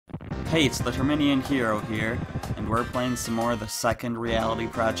Hey, it's the Terminian Hero here, and we're playing some more of the second Reality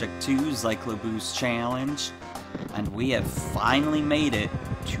Project 2 Zykloboost Challenge, and we have finally made it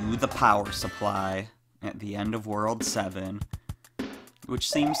to the power supply at the end of World 7, which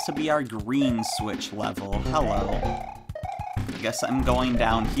seems to be our green switch level. Hello. I guess I'm going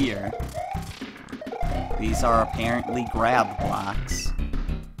down here. These are apparently grab blocks.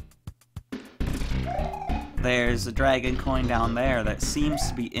 There's a dragon coin down there that seems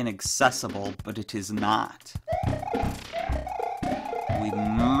to be inaccessible, but it is not. We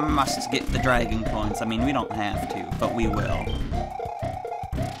must get the dragon coins. I mean, we don't have to, but we will.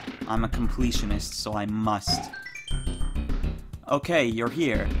 I'm a completionist, so I must. Okay, you're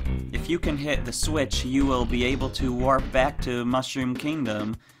here. If you can hit the switch, you will be able to warp back to Mushroom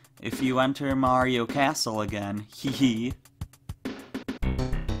Kingdom if you enter Mario Castle again. Hee hee.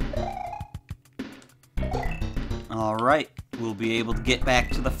 Alright, we'll be able to get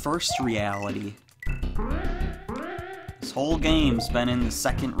back to the first reality. This whole game's been in the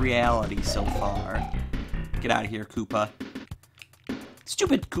second reality so far. Get out of here, Koopa.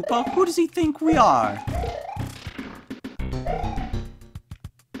 Stupid Koopa, who does he think we are?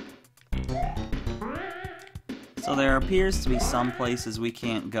 So there appears to be some places we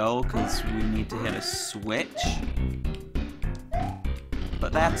can't go because we need to hit a switch.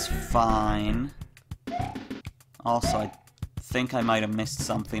 But that's fine. Also, I think I might have missed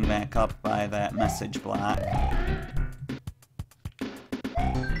something back up by that message block.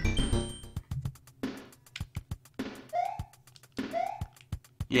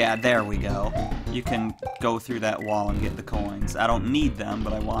 Yeah, there we go. You can go through that wall and get the coins. I don't need them,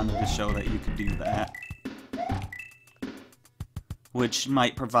 but I wanted to show that you could do that. Which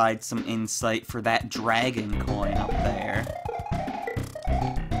might provide some insight for that dragon coin up there.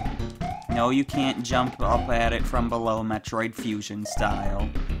 No, you can't jump up at it from below Metroid Fusion style.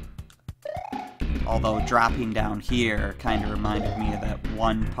 Although dropping down here kind of reminded me of that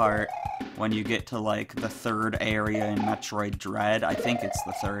one part when you get to like the third area in Metroid Dread. I think it's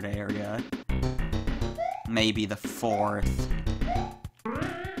the third area. Maybe the fourth.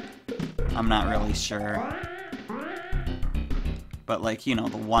 I'm not really sure. But like, you know,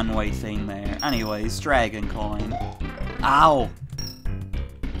 the one-way thing there. Anyways, dragon coin. Ow!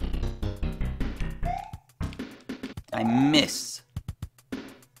 I missed.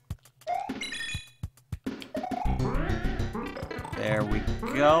 There we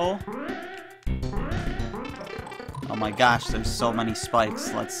go. Oh my gosh, there's so many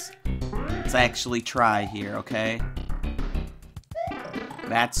spikes. Let's actually try here, okay?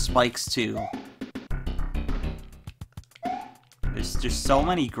 That's spikes too. There's just so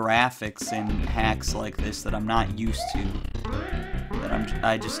many graphics in hacks like this that I'm not used to. That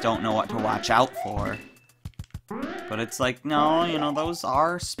I just don't know what to watch out for. But it's like, no, you know, those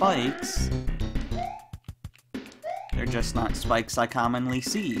are spikes. They're just not spikes I commonly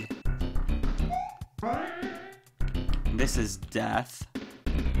see. This is death.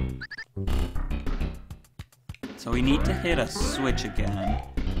 So we need to hit a switch again.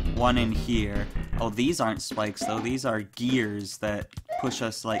 One in here. Oh, these aren't spikes, though. These are gears that push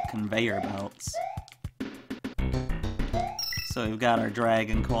us like conveyor belts. So we've got our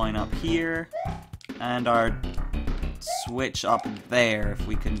dragon coin up here. And our switch up there, if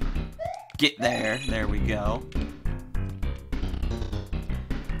we can get there. There we go.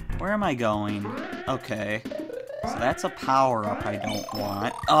 Where am I going? Okay. So that's a power-up I don't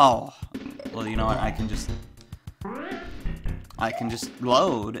want. Oh! Well, you know what? I can just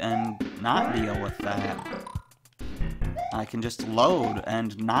load and not deal with that. I can just load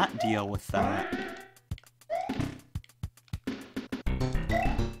and not deal with that.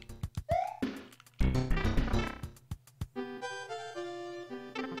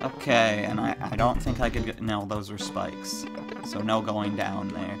 Okay, and I don't think I could get... No, those were spikes. So no going down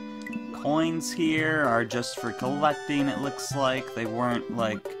there. Coins here are just for collecting, it looks like. They weren't,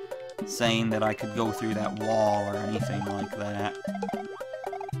 like, saying that I could go through that wall or anything like that.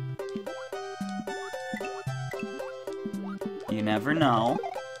 You never know.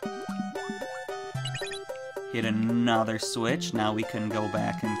 Hit another switch. Now we can go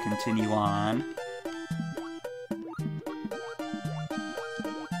back and continue on.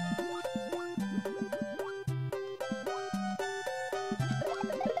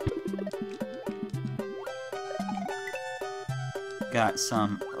 Got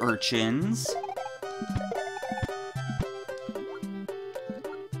some urchins.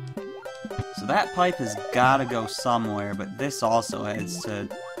 So that pipe has gotta go somewhere, but this also has to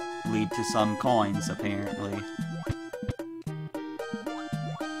lead to some coins, apparently.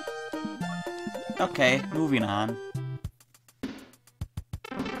 Okay, moving on.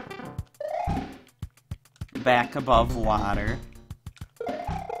 back above water.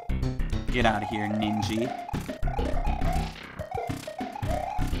 Get out of here, Ninja.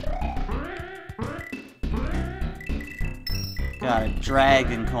 Got a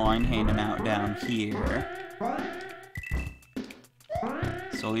dragon coin hanging out down here.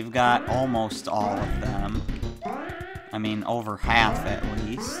 So we've got almost all of them. I mean, over half at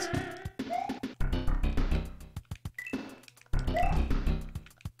least.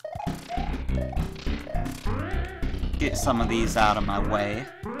 Get some of these out of my way.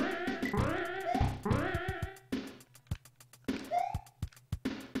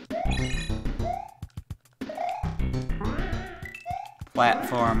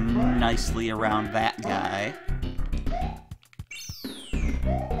 Platform nicely around that guy.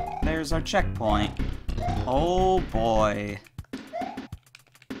 There's our checkpoint. Oh boy.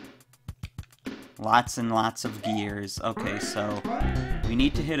 Lots and lots of gears. Okay, so we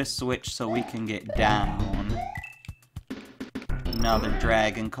need to hit a switch so we can get down. Another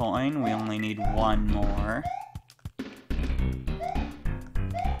dragon coin. We only need one more.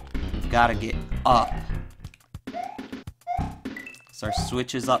 We've got to get up. So our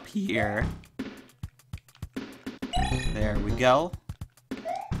switch is up here. There we go.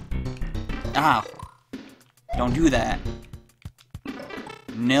 Ow! Don't do that.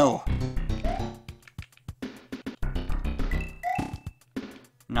 No.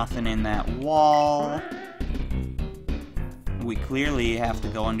 Nothing in that wall. We clearly have to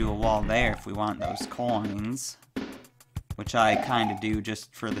go into a wall there if we want those coins. Which I kind of do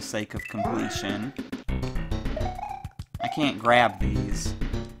just for the sake of completion. I can't grab these.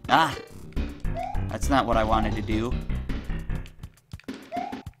 Ah! That's not what I wanted to do.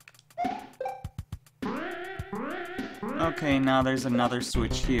 Okay, now there's another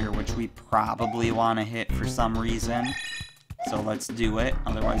switch here, which we probably want to hit for some reason. So let's do it,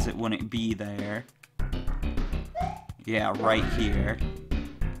 otherwise it wouldn't be there. Yeah, right here.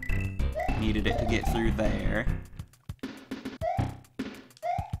 Needed it to get through there.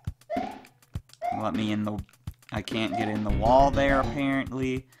 Let me in the... I can't get in the wall there,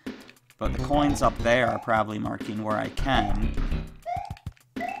 apparently. But the coins up there are probably marking where I can.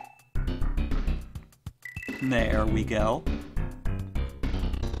 There we go.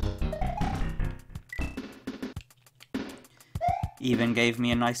 Even gave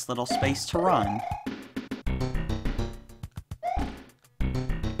me a nice little space to run.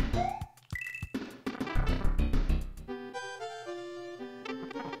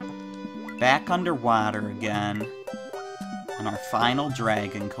 Back underwater again. And our final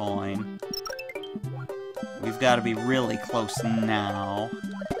dragon coin. We've got to be really close now.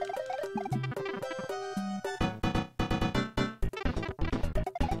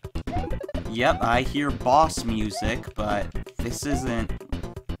 Yep, I hear boss music, but this isn't...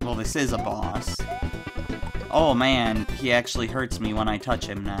 Well, this is a boss. Oh man, he actually hurts me when I touch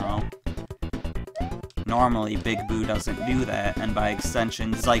him now. Normally, Big Boo doesn't do that, and by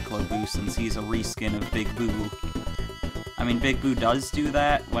extension, Zykloboo, since he's a reskin of Big Boo. I mean, Big Boo does do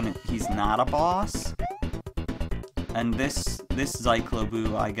that when he's not a boss. And this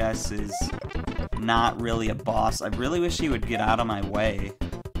Zykloboo, I guess, is not really a boss. I really wish he would get out of my way.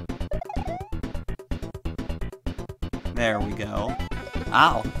 There we go.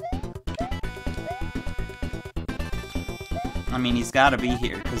 Ow! I mean, he's gotta be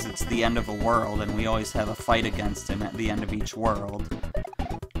here, because it's the end of a world, and we always have a fight against him at the end of each world.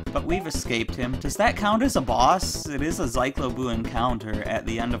 But we've escaped him. Does that count as a boss? It is a Zykloboo encounter at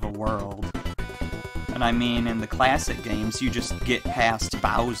the end of a world. And I mean, in the classic games, you just get past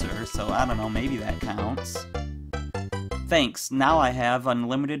Bowser, so I don't know, maybe that counts. Thanks, now I have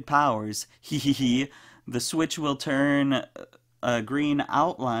unlimited powers. Hehehe. The switch will turn green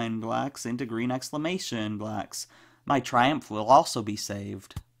outline blocks into green exclamation blocks. My triumph will also be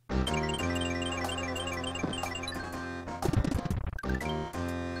saved.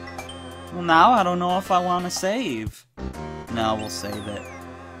 Well, now I don't know if I want to save. No, we'll save it.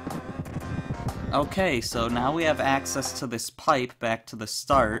 Okay, so now we have access to this pipe back to the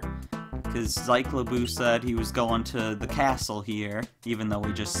start, because Zykloboo said he was going to the castle here, even though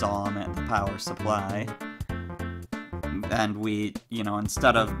we just saw him at the power supply. And we, you know,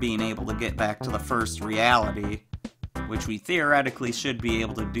 instead of being able to get back to the first reality, which we theoretically should be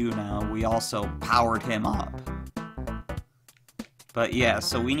able to do now, we also powered him up. But yeah,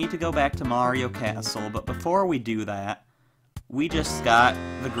 so we need to go back to Mario Castle, but before we do that, we just got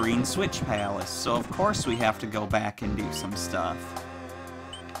the Green Switch Palace, so of course we have to go back and do some stuff.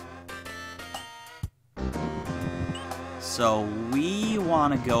 So we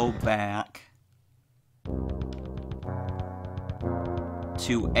want to go back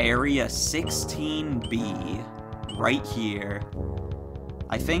to Area 16B, right here.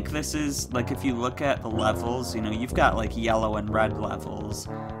 I think this is, like, if you look at the levels, you know, you've got, like, yellow and red levels,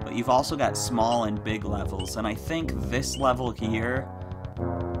 but you've also got small and big levels, and I think this level here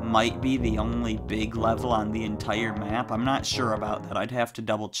might be the only big level on the entire map. I'm not sure about that. I'd have to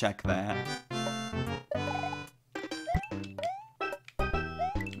double check that.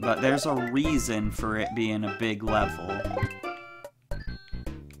 But there's a reason for it being a big level.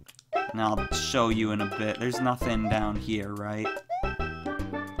 And I'll show you in a bit. There's nothing down here, right?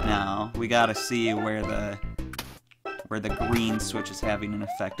 No, we gotta see where the green switch is having an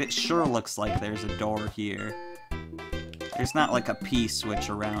effect. It sure looks like there's a door here. There's not like a P switch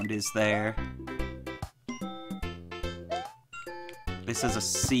around, is there? This is a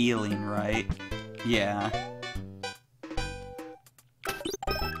ceiling, right? Yeah.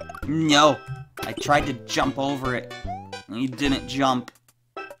 No! I tried to jump over it. You didn't jump.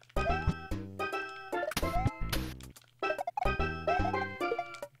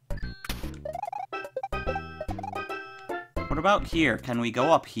 What about here? Can we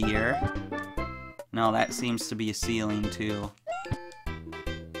go up here? No, that seems to be a ceiling, too.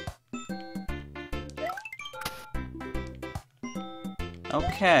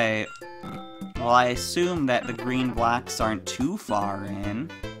 Okay. Well, I assume that the green blocks aren't too far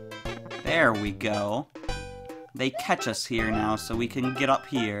in. There we go. They catch us here now, so we can get up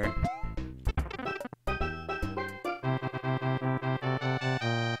here.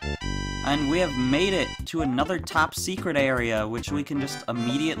 And we have made it to another top secret area, which we can just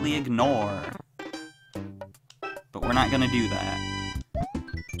immediately ignore. But we're not gonna do that.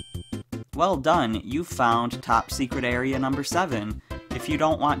 Well done, you found top secret area number 7. If you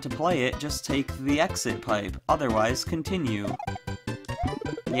don't want to play it, just take the exit pipe. Otherwise, continue.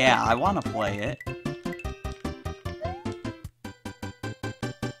 Yeah, I want to play it.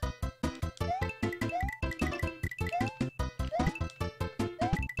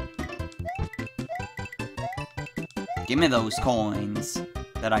 Give me those coins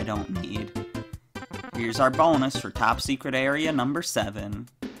that I don't need. Here's our bonus for top secret area number 7.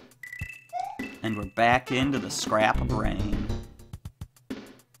 And we're back into the scrap brain.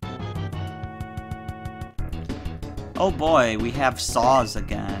 Oh boy, we have saws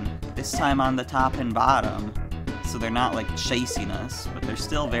again. This time on the top and bottom. So they're not like chasing us, but they're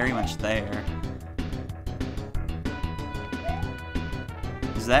still very much there.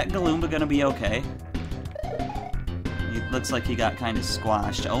 Is that Galumba gonna be okay? It looks like he got kind of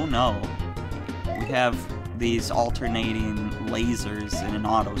squashed. Oh no. We have these alternating lasers in an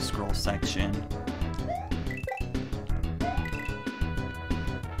auto-scroll section.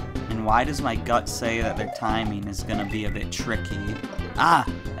 And why does my gut say that their timing is gonna be a bit tricky? Ah!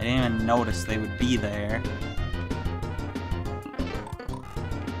 I didn't even notice they would be there.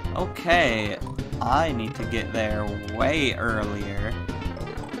 Okay, I need to get there way earlier.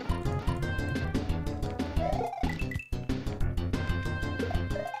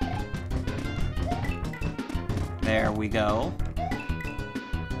 There we go.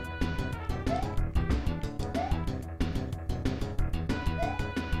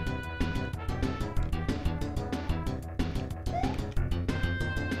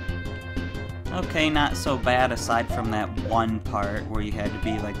 Okay, not so bad aside from that one part where you had to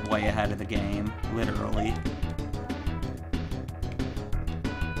be like way ahead of the game, literally.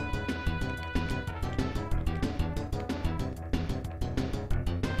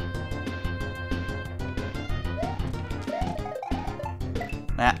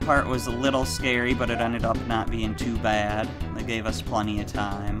 That part was a little scary, but it ended up not being too bad. They gave us plenty of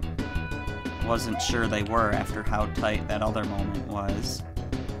time. Wasn't sure they were after how tight that other moment was.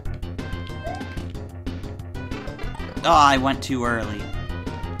 Oh, I went too early.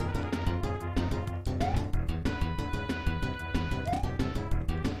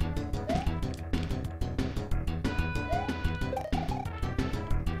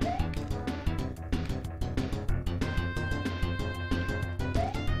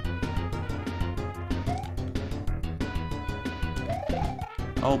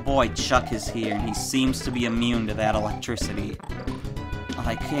 Oh boy, Chuck is here, and he seems to be immune to that electricity. Oh,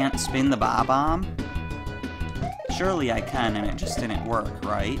 I can't spin the bomb? Surely I can, and it just didn't work,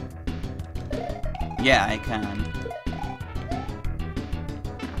 right? Yeah, I can.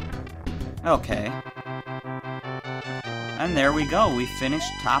 Okay. And there we go, we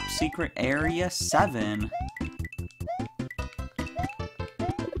finished Top Secret Area 7.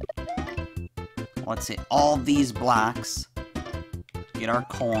 Let's hit all these blocks. Get our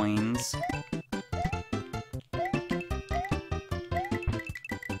coins.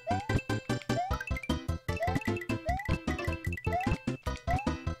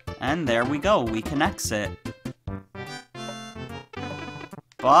 And there we go, we can exit.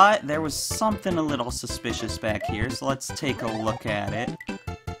 But there was something a little suspicious back here, so let's take a look at it.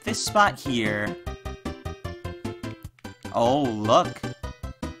 This spot here... Oh, look!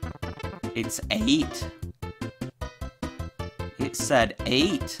 It's 8. It said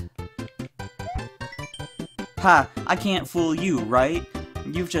 8. Ha! I can't fool you, right?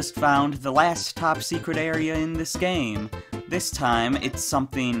 You've just found the last top secret area in this game. This time, it's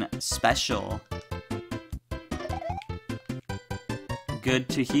something special. Good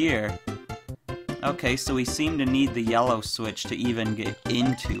to hear. Okay, so we seem to need the yellow switch to even get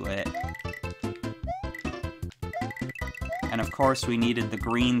into it. And of course we needed the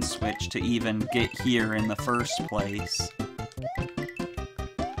green switch to even get here in the first place.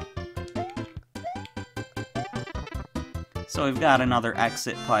 So we've got another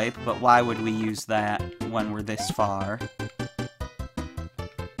exit pipe, but why would we use that when we're this far?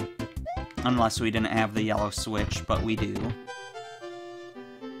 Unless we didn't have the yellow switch, but we do.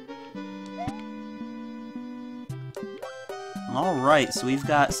 Alright, so we've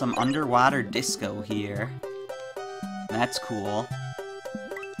got some underwater disco here. That's cool.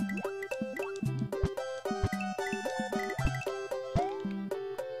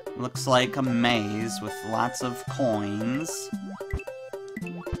 Looks like a maze with lots of coins.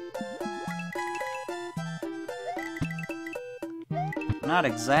 Not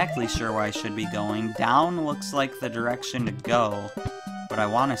exactly sure where I should be going. Down looks like the direction to go, but I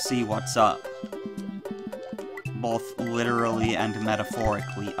want to see what's up. Both literally and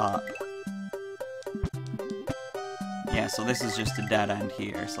metaphorically up. Yeah, so this is just a dead end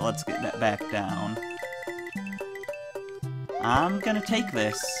here, so let's get that back down. I'm gonna take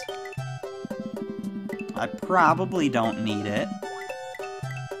this. I probably don't need it,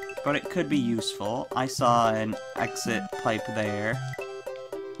 but it could be useful. I saw an exit pipe there.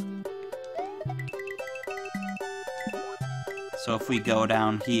 So if we go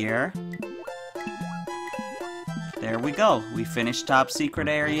down here, there we go. We finished Top Secret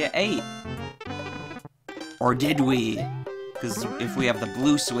Area 8. Or did we? Because if we have the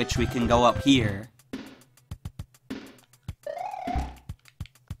blue switch, we can go up here.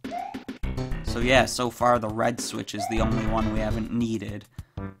 So yeah, so far the red switch is the only one we haven't needed.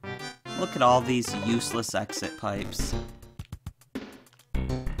 Look at all these useless exit pipes.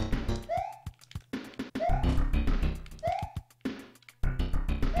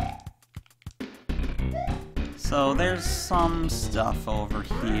 So there's some stuff over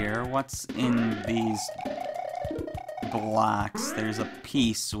here. What's in these blocks? There's a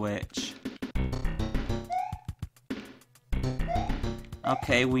P switch.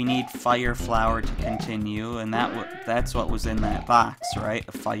 Okay, we need fire flower to continue, and that's what was in that box, right?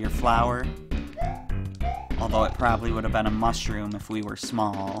 A fire flower? Although it probably would have been a mushroom if we were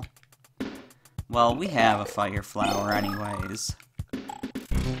small. Well, we have a fire flower anyways.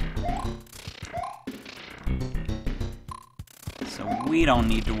 So we don't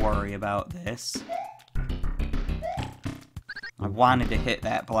need to worry about this. I wanted to hit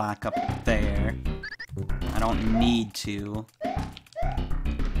that block up there. I don't need to.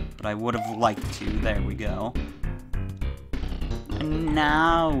 But I would have liked to. There we go. And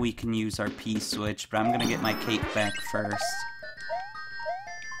now we can use our P switch, but I'm gonna get my cape back first.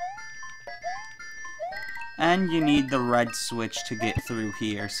 And you need the red switch to get through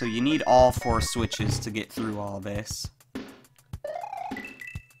here, so you need all 4 switches to get through all this.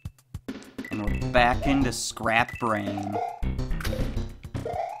 And we're back into Scrap Brain.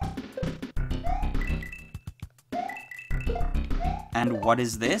 And what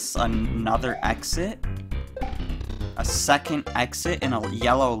is this? Another exit? A second exit in a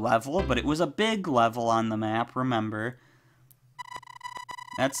yellow level, but it was a big level on the map, remember.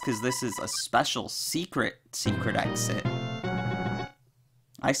 That's because this is a special secret exit.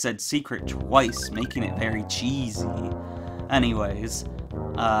 I said secret twice, making it very cheesy. Anyways,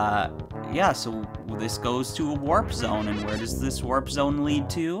 yeah, so this goes to a warp zone, and where does this warp zone lead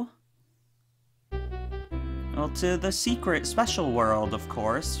to? Well, to the secret special world, of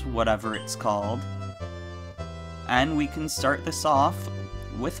course, whatever it's called. And we can start this off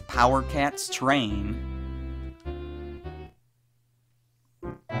with Powercat's train.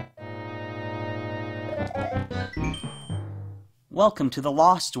 Welcome to the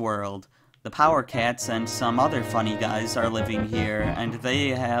Lost World. The Powercats and some other funny guys are living here, and they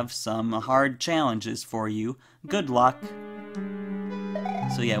have some hard challenges for you. Good luck.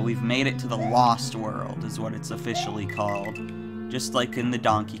 So yeah, we've made it to the Lost World, is what it's officially called. Just like in the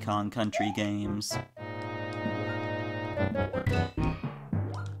Donkey Kong Country games.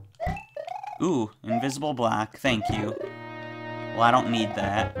 Ooh, invisible block, thank you. Well, I don't need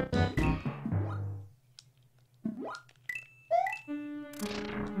that.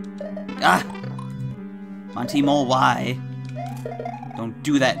 Ah! Monty Mole, why? Don't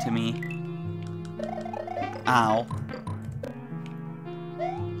do that to me. Ow.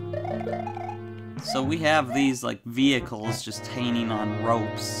 So we have these, like, vehicles just hanging on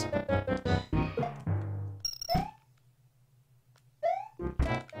ropes.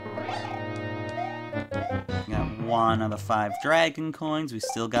 Got 1 of the 5 dragon coins. We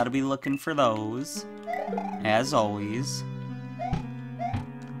still gotta be looking for those. As always.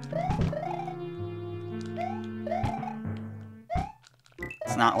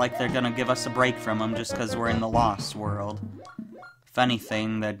 It's not like they're gonna give us a break from them just because we're in the Lost World. If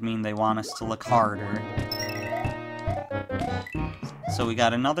anything, that'd mean they want us to look harder. So we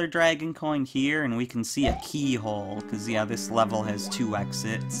got another dragon coin here, and we can see a keyhole, because, yeah, this level has 2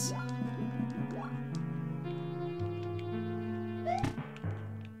 exits.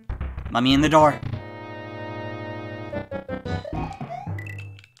 Let me in the door!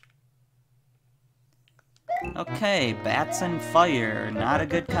 Okay, bats and fire, not a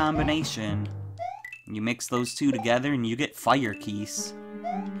good combination. You mix those two together and you get fire keys.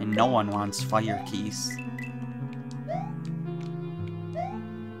 And no one wants fire keys.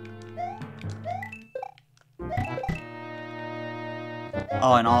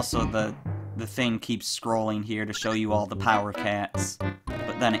 Oh, and also the thing keeps scrolling here to show you all the Powercats.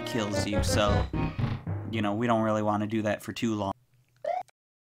 But then it kills you, so, you know, we don't really want to do that for too long.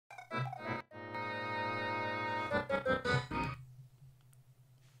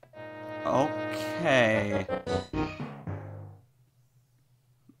 Okay.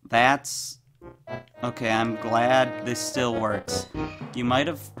 That's... Okay, I'm glad this still works. You might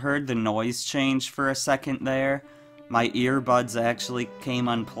have heard the noise change for a second there. My earbuds actually came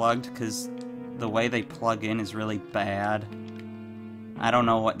unplugged because the way they plug in is really bad. I don't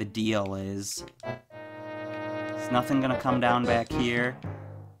know what the deal is. There's nothing gonna come down back here.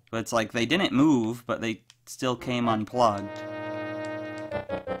 But it's like they didn't move, but they still came unplugged.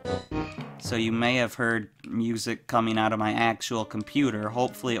 So you may have heard music coming out of my actual computer.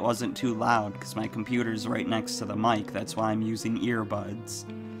 Hopefully it wasn't too loud, because my computer's right next to the mic. That's why I'm using earbuds.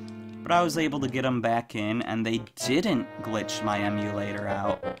 But I was able to get them back in, and they didn't glitch my emulator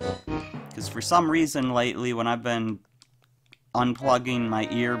out. Because for some reason lately, when I've been unplugging my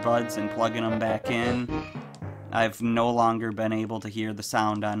earbuds and plugging them back in, I've no longer been able to hear the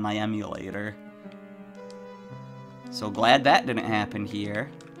sound on my emulator. So glad that didn't happen here.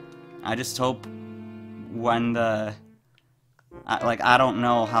 I just hope when the... I don't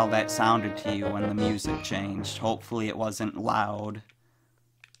know how that sounded to you when the music changed. Hopefully it wasn't loud.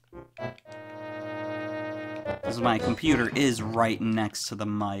 Because my computer is right next to the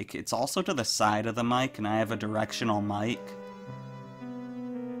mic. It's also to the side of the mic, and I have a directional mic.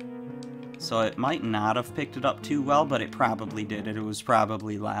 So it might not have picked it up too well, but it probably did. It was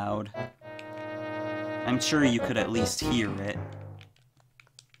probably loud. I'm sure you could at least hear it.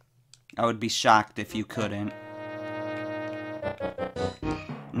 I would be shocked if you couldn't.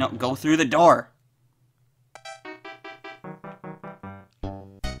 No, go through the door!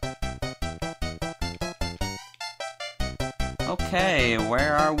 Okay,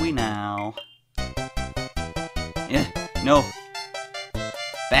 where are we now? Yeah, no.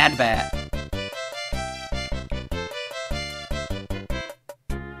 Bad bat.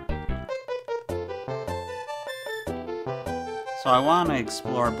 So I want to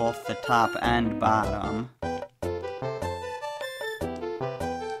explore both the top and bottom.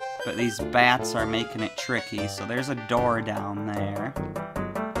 But these bats are making it tricky, so there's a door down there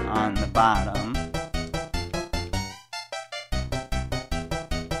on the bottom.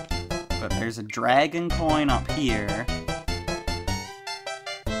 But there's a dragon coin up here.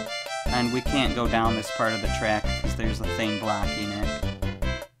 And we can't go down this part of the track because there's a thing blocking it.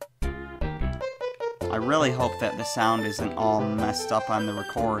 I really hope that the sound isn't all messed up on the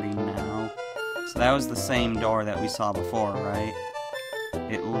recording now. So that was the same door that we saw before, right?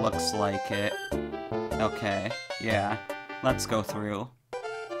 It looks like it. Okay, yeah. Let's go through.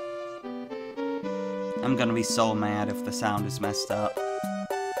 I'm gonna be so mad if the sound is messed up.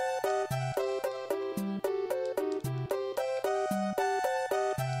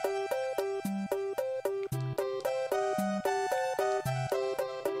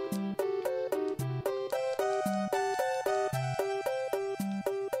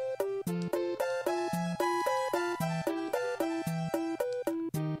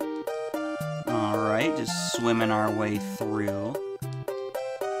 Alright, just swimming our way through.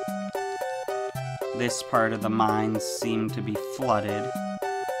 This part of the mines seem to be flooded.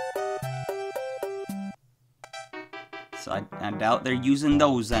 So So I doubt they're using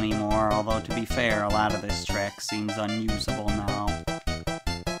those anymore, although to be fair, a lot of this track seems unusable now.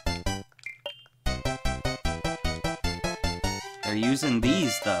 They're using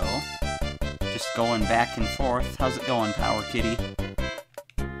these, though. Just going back and forth. How's it going, Power Kitty?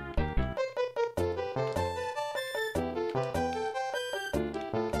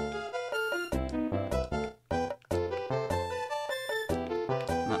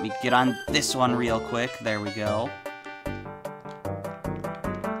 Let me get on this one real quick. There we go.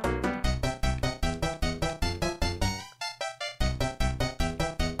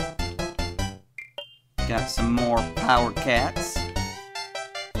 Got some more Powercats.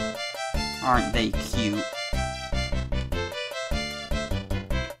 Aren't they cute?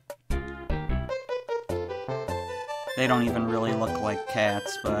 They don't even really look like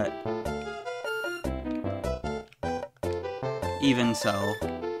cats, but even so.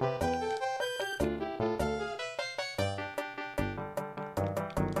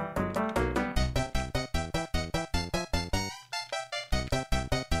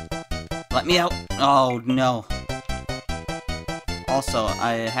 Let me out! Oh, no. Also,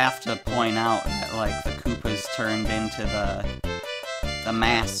 I have to point out that, like, the Koopas turned into the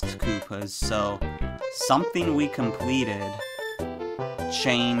masked Koopas, so something we completed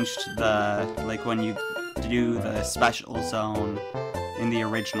changed the, like, when you do the special zone in the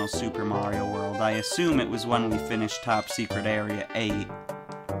original Super Mario World. I assume it was when we finished Top Secret Area 8.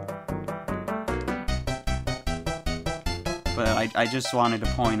 But I just wanted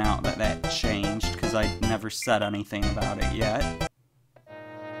to point out that that changed, because I never said anything about it yet.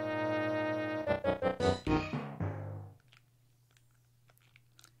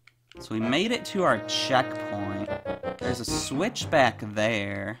 So we made it to our checkpoint. There's a switch back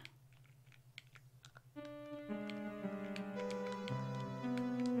there.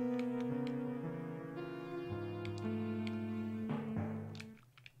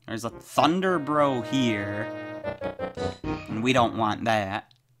 There's a Thunder Bro here. And we don't want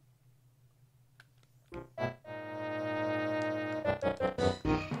that.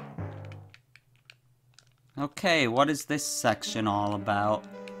 Okay, what is this section all about?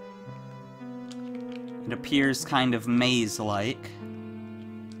 It appears kind of maze-like.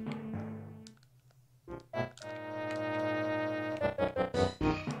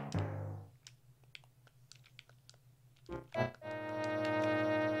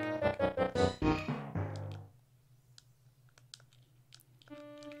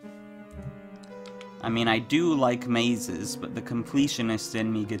 I mean, I do like mazes, but the completionist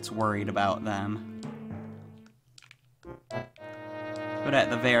in me gets worried about them. But at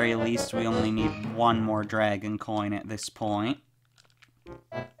the very least, we only need one more dragon coin at this point.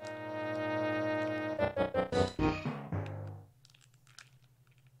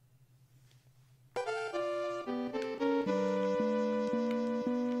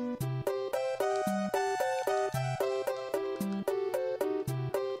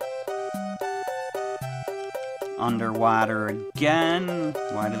 Underwater again.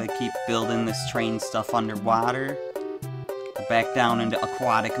 Why do they keep building this train stuff underwater? Back down into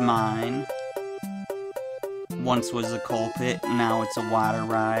Aquatic Mine. Once was a coal pit, now it's a water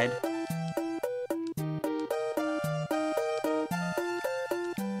ride.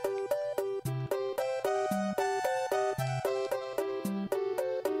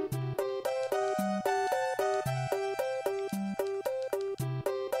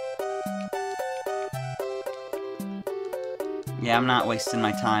 Yeah, I'm not wasting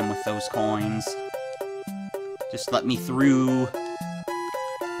my time with those coins. Just let me through.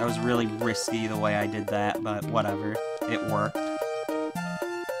 That was really risky the way I did that, but whatever. It worked.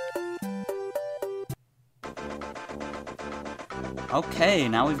 Okay,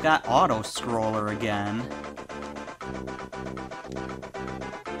 now we've got auto-scroller again.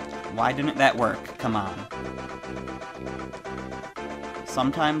 Why didn't that work? Come on.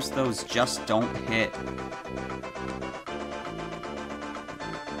 Sometimes those just don't hit.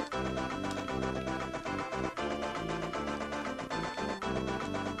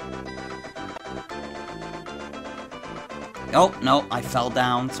 Oh, no, I fell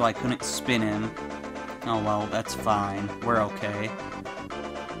down, so I couldn't spin him. Oh well, that's fine. We're okay.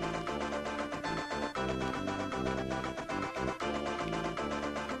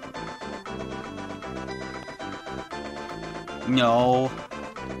 No.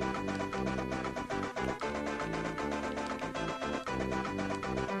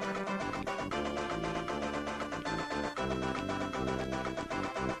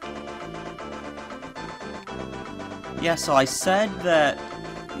 Yeah, so I said that,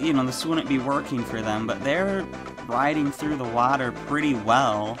 you know, this wouldn't be working for them, but they're riding through the water pretty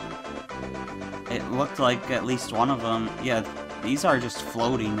well. It looked like at least one of them... Yeah, these are just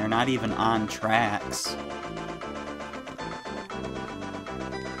floating. They're not even on tracks.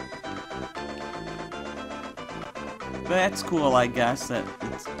 But that's cool, I guess, that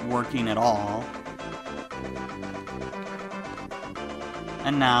it's working at all.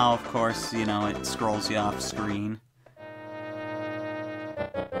 And now, of course, you know, it scrolls you off screen.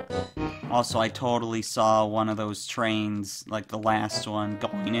 Also, I totally saw one of those trains, like the last one,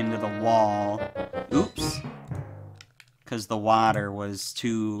 going into the wall. Oops! Because the water was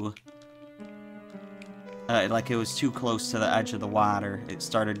too... like, it was too close to the edge of the water. It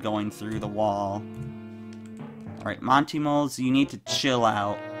started going through the wall. Alright, Monty Moles, you need to chill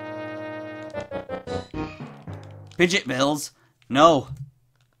out. Fidget Bills! No!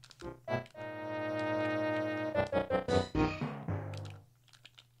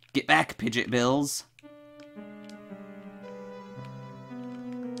 Get back, Fidget Bills!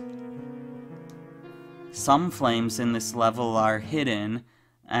 Some flames in this level are hidden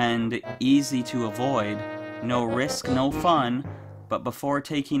and easy to avoid. No risk, no fun, but before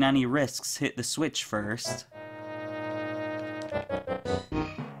taking any risks, hit the switch first.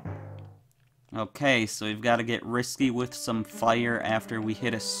 Okay, so we've got to get risky with some fire after we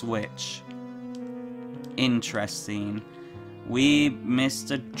hit a switch. Interesting. We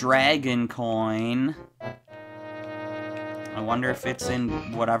missed a dragon coin. I wonder if it's in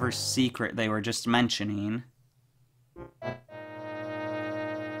whatever secret they were just mentioning.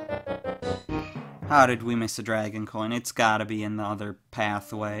 How did we miss a dragon coin? It's gotta be in the other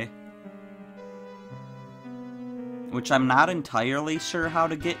pathway. Which I'm not entirely sure how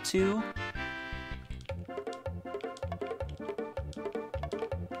to get to.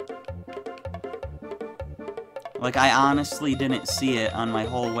 Like, I honestly didn't see it on my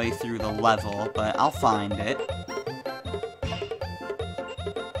whole way through the level, but I'll find it.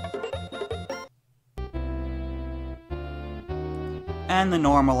 And the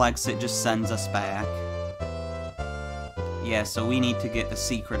normal exit just sends us back. Yeah, so we need to get the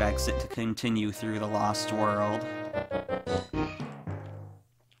secret exit to continue through the Lost World.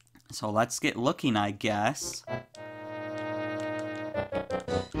 So let's get looking, I guess.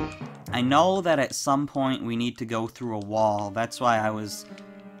 I know that at some point we need to go through a wall. That's why I was,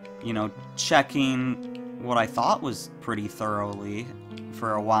 you know, checking what I thought was pretty thoroughly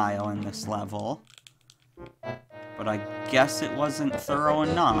for a while in this level. But I guess it wasn't thorough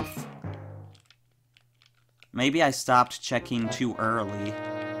enough. Maybe I stopped checking too early.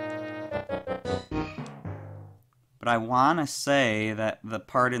 But I want to say that the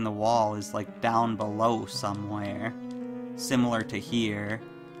part in the wall is like down below somewhere. Similar to here.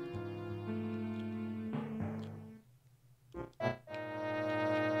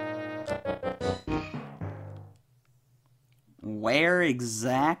 Where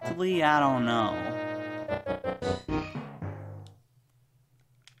exactly? I don't know.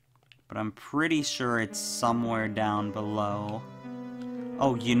 But I'm pretty sure it's somewhere down below.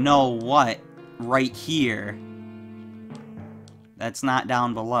 Oh, you know what? Right here. That's not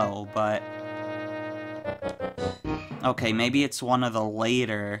down below, but... Okay, maybe it's one of the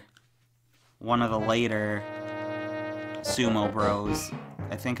later Sumo Bros.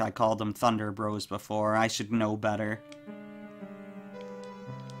 I think I called them Thunder Bros before. I should know better.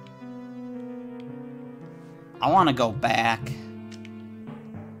 I want to go back.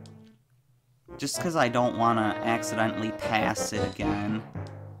 Just because I don't want to accidentally pass it again.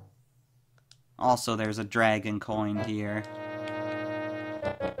 Also, there's a dragon coin here.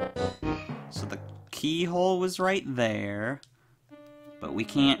 So the keyhole was right there. But we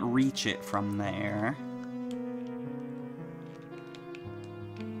can't reach it from there.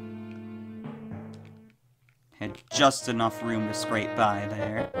 Had just enough room to scrape by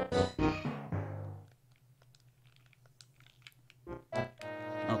there.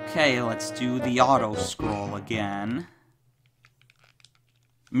 Okay, let's do the auto-scroll again.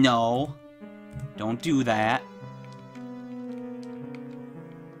 No. Don't do that.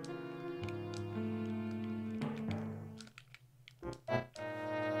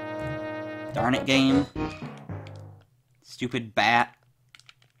 Darn it, game. Stupid bat.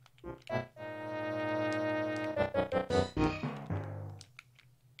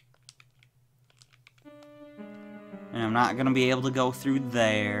 And I'm not gonna be able to go through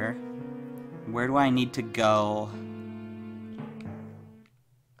there. Where do I need to go?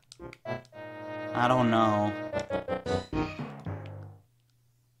 I don't know.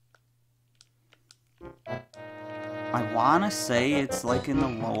 I wanna say it's like in the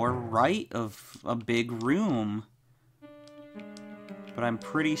lower right of a big room. But I'm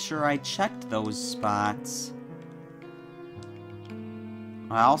pretty sure I checked those spots.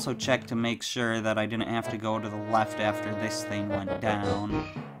 I also checked to make sure that I didn't have to go to the left after this thing went down.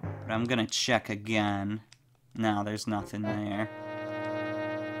 But I'm gonna check again. No, there's nothing there.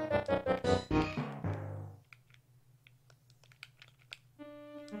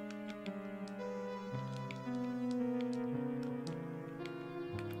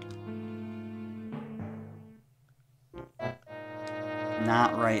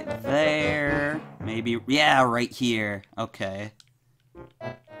 Not right there. Maybe, yeah, right here. Okay.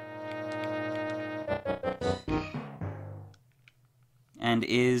 And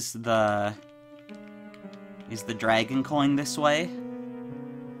is the dragon coin this way?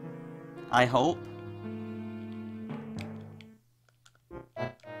 I hope.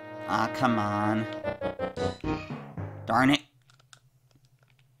 Ah, come on. Darn it.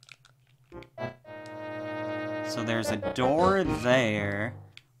 So there's a door there,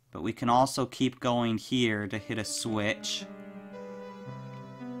 but we can also keep going here to hit a switch.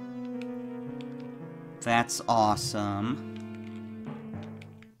 That's awesome.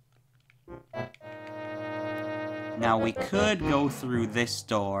 Now we could go through this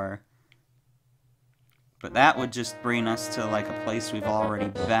door, but that would just bring us to like a place we've already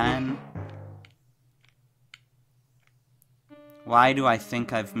been. Why do I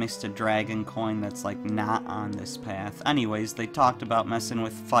think I've missed a dragon coin that's like not on this path? Anyways, they talked about messing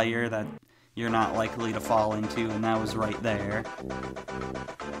with fire that you're not likely to fall into, and that was right there.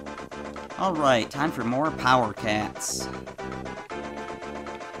 Alright, time for more Powercats.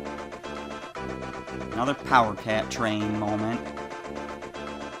 Another Powercat train moment.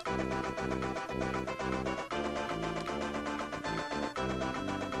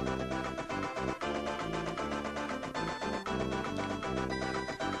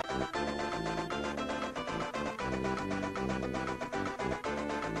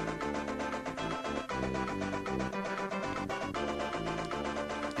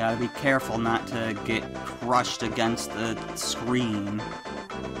 Gotta be careful not to get crushed against the screen.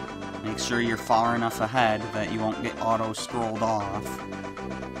 Make sure you're far enough ahead that you won't get auto-scrolled off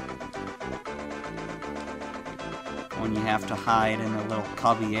when you have to hide in the little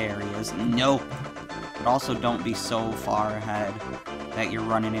cubby areas. Nope! But also don't be so far ahead that you're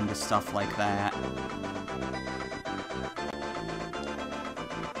running into stuff like that.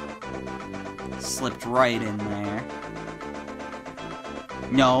 Slipped right in there.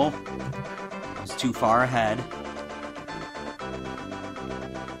 No! I was too far ahead.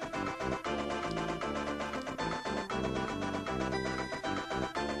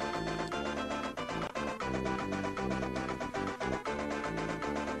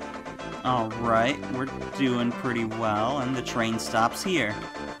 Alright, we're doing pretty well, and the train stops here.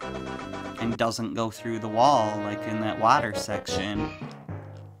 And doesn't go through the wall like in that water section.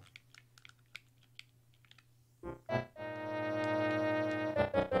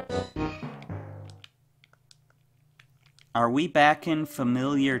 Are we back in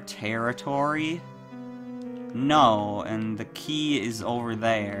familiar territory? No, and the key is over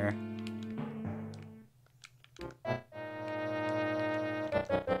there.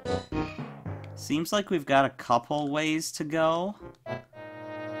 Seems like we've got a couple ways to go.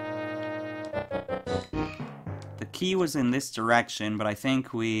 The key was in this direction, but I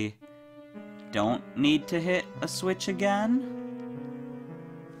think we don't need to hit a switch again.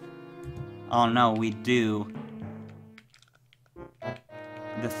 Oh no, we do.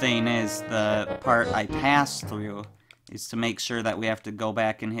 The thing is, the part I passed through is to make sure that we have to go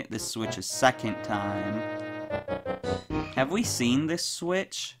back and hit this switch a second time. Have we seen this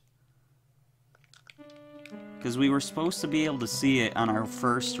switch? Because we were supposed to be able to see it on our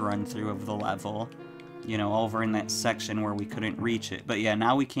first run-through of the level. You know, over in that section where we couldn't reach it. But yeah,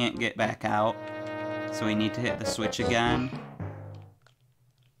 now we can't get back out. So we need to hit the switch again.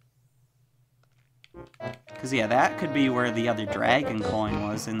 Because yeah, that could be where the other dragon coin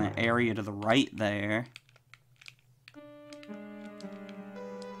was, in the area to the right there.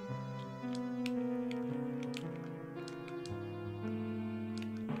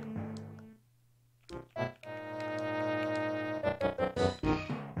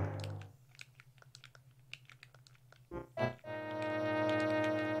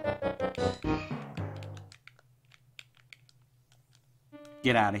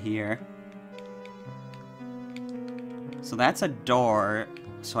 Get out of here. So that's a door,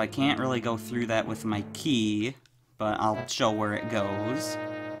 so I can't really go through that with my key, but I'll show where it goes.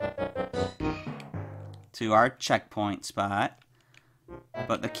 To our checkpoint spot.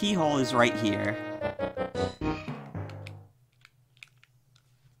 But the keyhole is right here.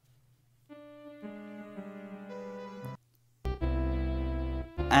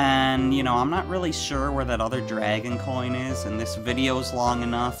 And And, you know, I'm not really sure where that other dragon coin is, and this video's long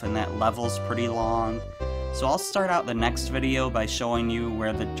enough, and that level's pretty long. So I'll start out the next video by showing you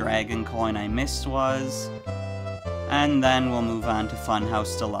where the dragon coin I missed was, and then we'll move on to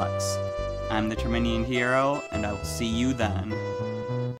Funhouse Deluxe. I'm the Terminian Hero, and I will see you then.